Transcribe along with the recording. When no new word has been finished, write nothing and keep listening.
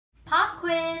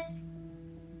quiz!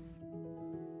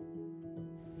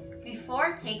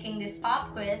 Before taking this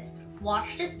pop quiz,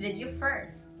 watch this video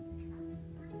first.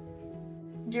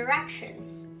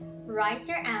 Directions. Write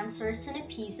your answers on a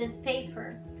piece of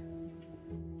paper.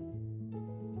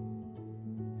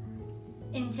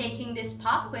 In taking this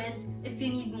pop quiz, if you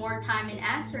need more time in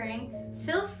answering,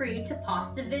 feel free to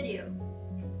pause the video.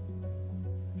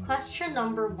 Question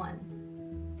number 1.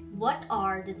 What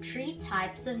are the 3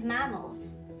 types of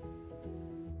mammals?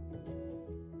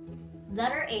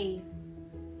 Letter A.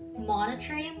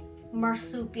 Monotreme,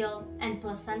 marsupial, and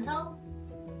placental.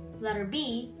 Letter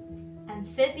B.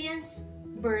 Amphibians,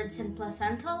 birds, and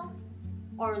placental.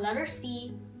 Or letter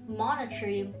C.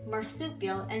 Monotreme,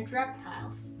 marsupial, and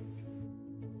reptiles.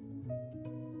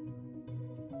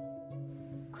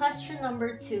 Question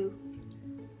number 2.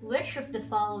 Which of the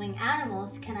following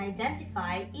animals can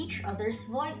identify each other's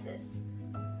voices?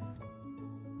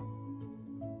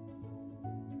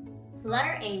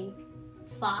 Letter A.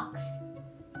 Fox.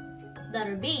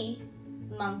 Letter B.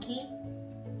 Monkey.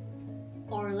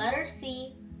 Or letter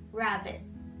C. Rabbit.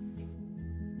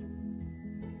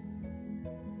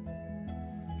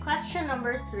 Question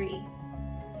number 3.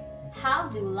 How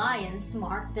do lions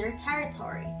mark their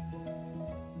territory?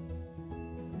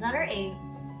 Letter A.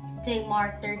 They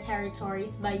mark their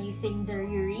territories by using their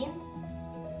urine.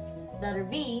 Letter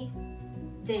B.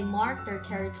 They mark their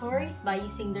territories by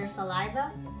using their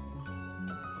saliva.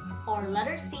 Or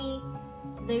letter C.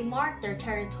 They mark their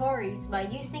territories by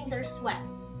using their sweat.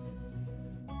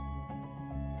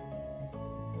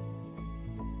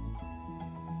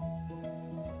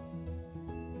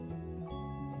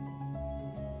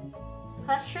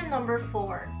 Question number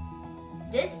 4.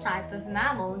 This type of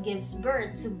mammal gives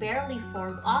birth to barely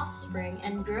formed offspring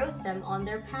and grows them on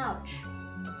their pouch.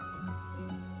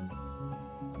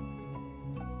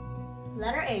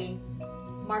 Letter A.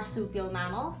 Marsupial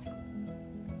mammals.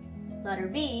 Letter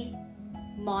B.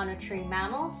 Monotreme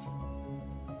mammals.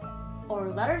 Or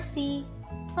letter C.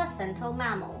 Placental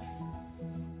mammals.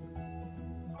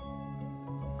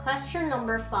 Question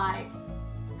number 5.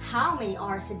 How many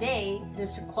hours a day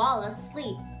does a koala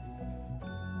sleep?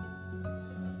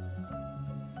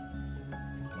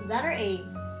 Letter A.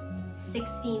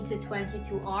 16 to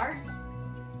 22 hours.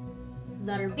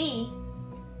 Letter B.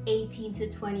 18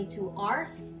 to 22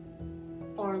 hours.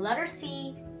 Or letter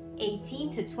C. 18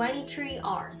 to 23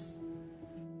 hours.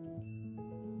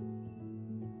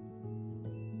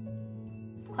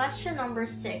 Question number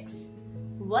 6.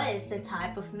 What is the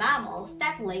type of mammals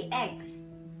that lay eggs?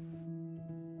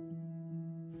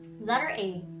 Letter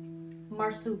A.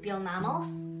 Marsupial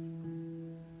mammals.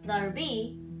 Letter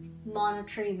B.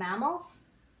 Monotreme mammals.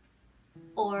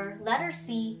 Or letter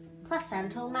C.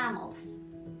 Placental mammals.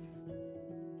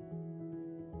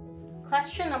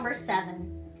 Question number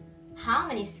 7. How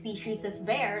many species of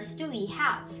bears do we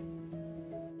have?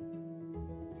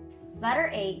 Letter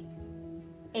A.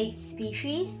 8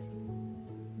 species.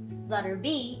 Letter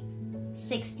B.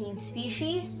 16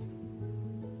 species.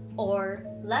 Or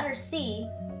letter C.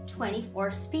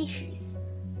 24 species.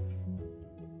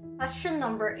 Question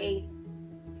number 8.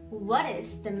 What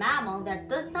is the mammal that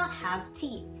does not have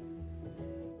teeth?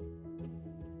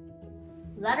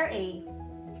 Letter A.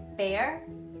 Bear.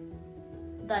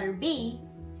 Letter B.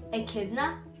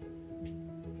 Echidna.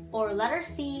 Or letter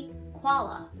C.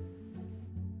 Koala.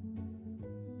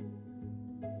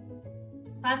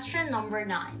 Question number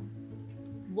 9.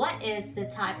 What is the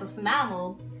type of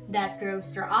mammal that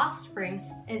grows their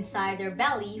offsprings inside their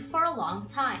belly for a long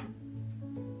time?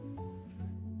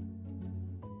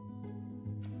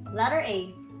 Letter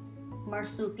A.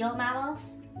 Marsupial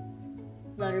mammals.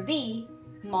 Letter B.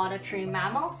 Monotreme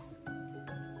mammals.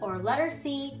 Or letter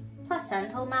C.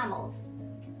 Placental mammals.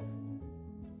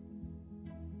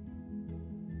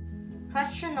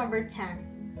 Question number 10.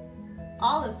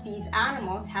 All of these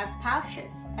animals have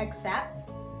pouches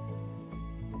except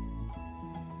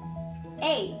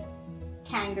A.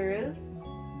 Kangaroo.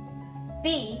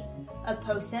 B.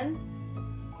 Opossum.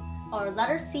 Or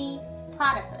letter C.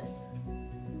 Platypus.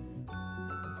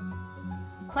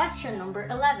 Question number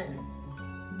 11.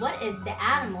 What is the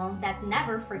animal that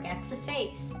never forgets a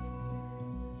face?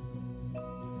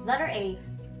 Letter A.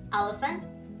 Elephant.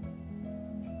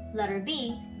 Letter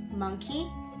B. Monkey.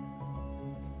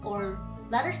 Or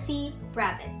letter C.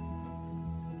 Rabbit.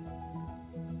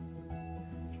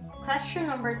 Question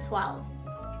number 12.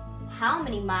 How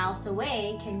many miles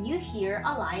away can you hear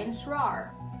a lion's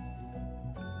roar?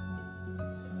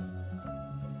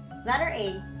 Letter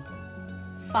A.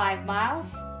 5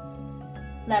 miles.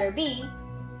 Letter B.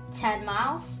 10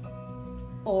 miles.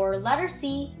 Or letter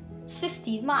C.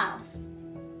 15 miles.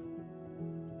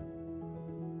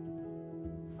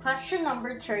 Question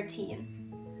number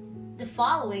 13. The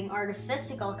following are the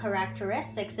physical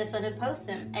characteristics of an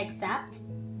opossum except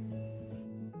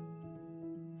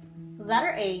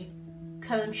letter A,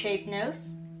 cone-shaped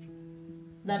nose,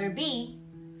 letter B,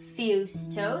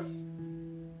 fused toes,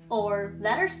 or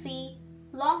letter C,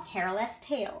 long hairless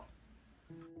tail.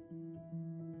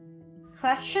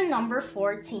 Question number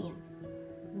 14.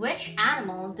 Which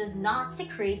animal does not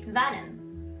secrete venom?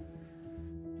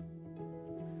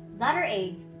 Letter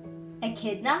A,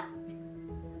 echidna,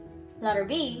 letter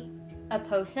B,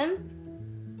 opossum,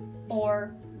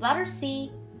 or letter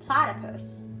C,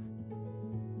 platypus.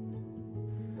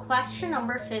 Question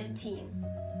number 15.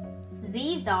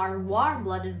 These are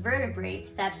warm-blooded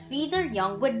vertebrates that feed their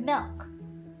young with milk.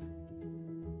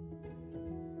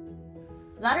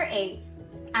 Letter A,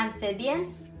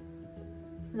 amphibians,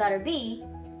 letter B,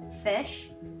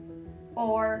 fish,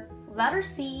 or letter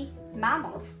C,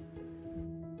 mammals.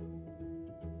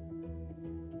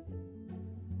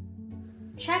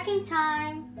 Checking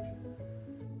time!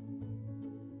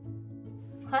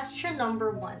 Question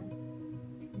number 1.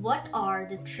 What are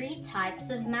the 3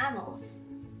 types of mammals?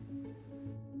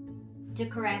 The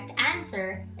correct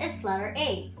answer is letter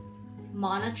A,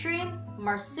 monotreme,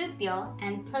 marsupial,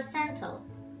 and placental.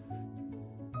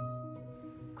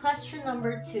 Question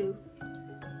number 2.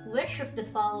 Which of the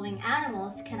following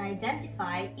animals can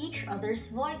identify each other's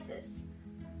voices?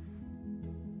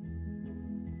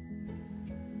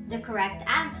 The correct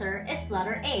answer is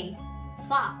letter A,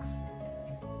 fox.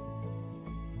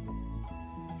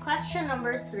 Question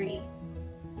number 3.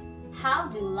 How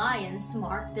do lions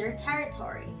mark their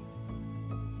territory?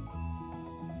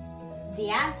 The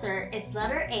answer is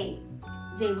letter A.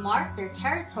 They mark their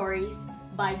territories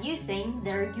by using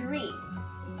their urine.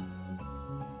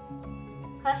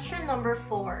 Question number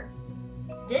 4.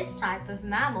 This type of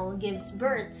mammal gives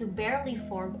birth to barely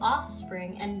formed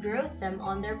offspring and grows them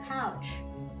on their pouch.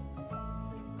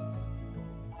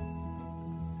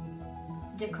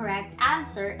 The correct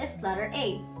answer is letter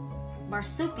A,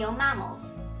 marsupial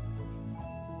mammals.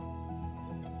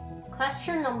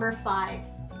 Question number 5.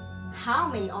 How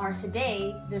many hours a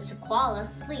day does a koala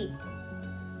sleep?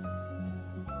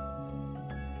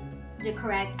 The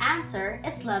correct answer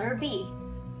is letter B,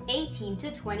 18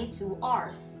 to 22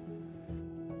 hours.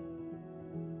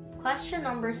 Question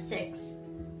number 6.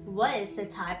 What is the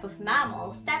type of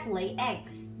mammals that lay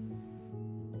eggs?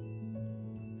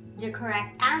 The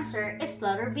correct answer is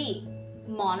letter B,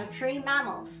 monotreme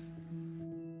mammals.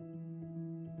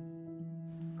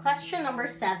 Question number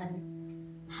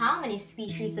 7. How many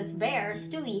species of bears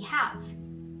do we have?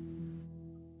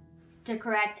 The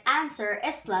correct answer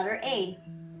is letter A,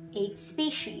 8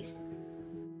 species.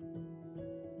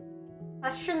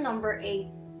 Question number 8.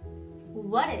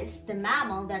 What is the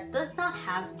mammal that does not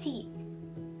have teeth?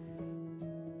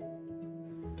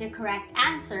 The correct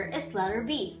answer is letter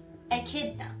B,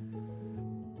 echidna.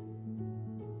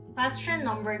 Question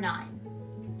number 9.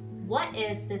 What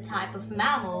is the type of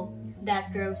mammal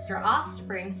that grows their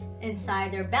offsprings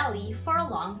inside their belly for a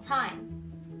long time?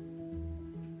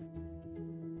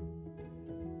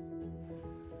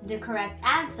 The correct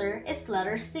answer is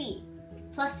letter C,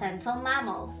 placental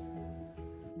mammals.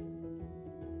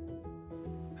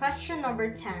 Question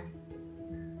number 10.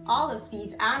 All of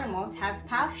these animals have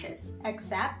pouches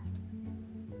except.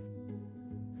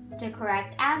 The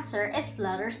correct answer is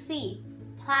letter C,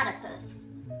 platypus.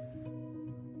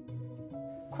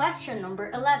 Question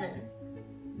number 11.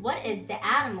 What is the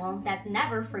animal that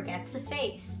never forgets a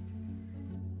face?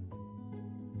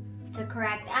 The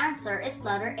correct answer is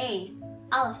letter A,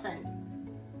 elephant.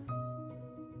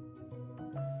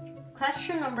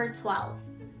 Question number 12.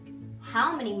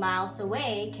 How many miles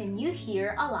away can you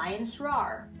hear a lion's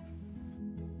roar?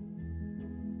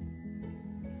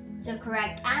 The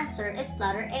correct answer is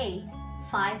letter A,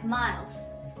 5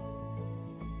 miles.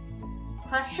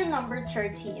 Question number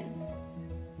 13.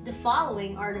 The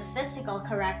following are the physical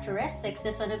characteristics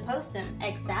of an opossum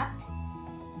except.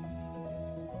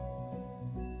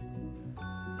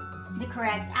 The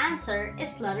correct answer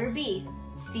is letter B,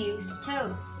 fused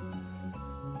toes.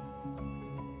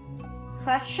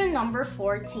 Question number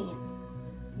 14.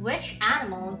 Which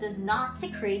animal does not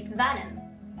secrete venom?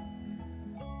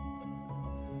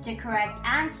 The correct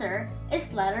answer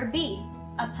is letter B,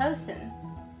 opossum.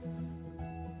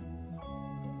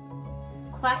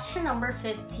 Question number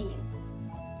 15.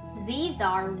 These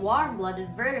are warm-blooded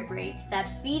vertebrates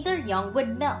that feed their young with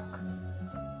milk.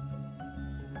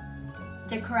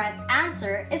 The correct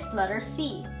answer is letter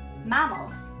C,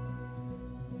 mammals.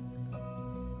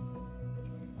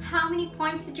 How many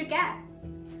points did you get?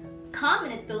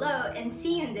 Comment it below and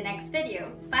see you in the next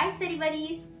video. Bye, Study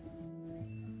Buddies!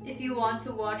 If you want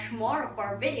to watch more of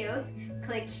our videos,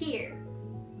 click here.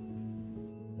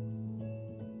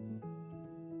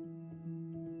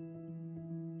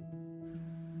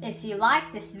 If you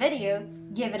like this video,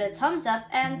 give it a thumbs up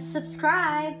and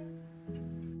subscribe!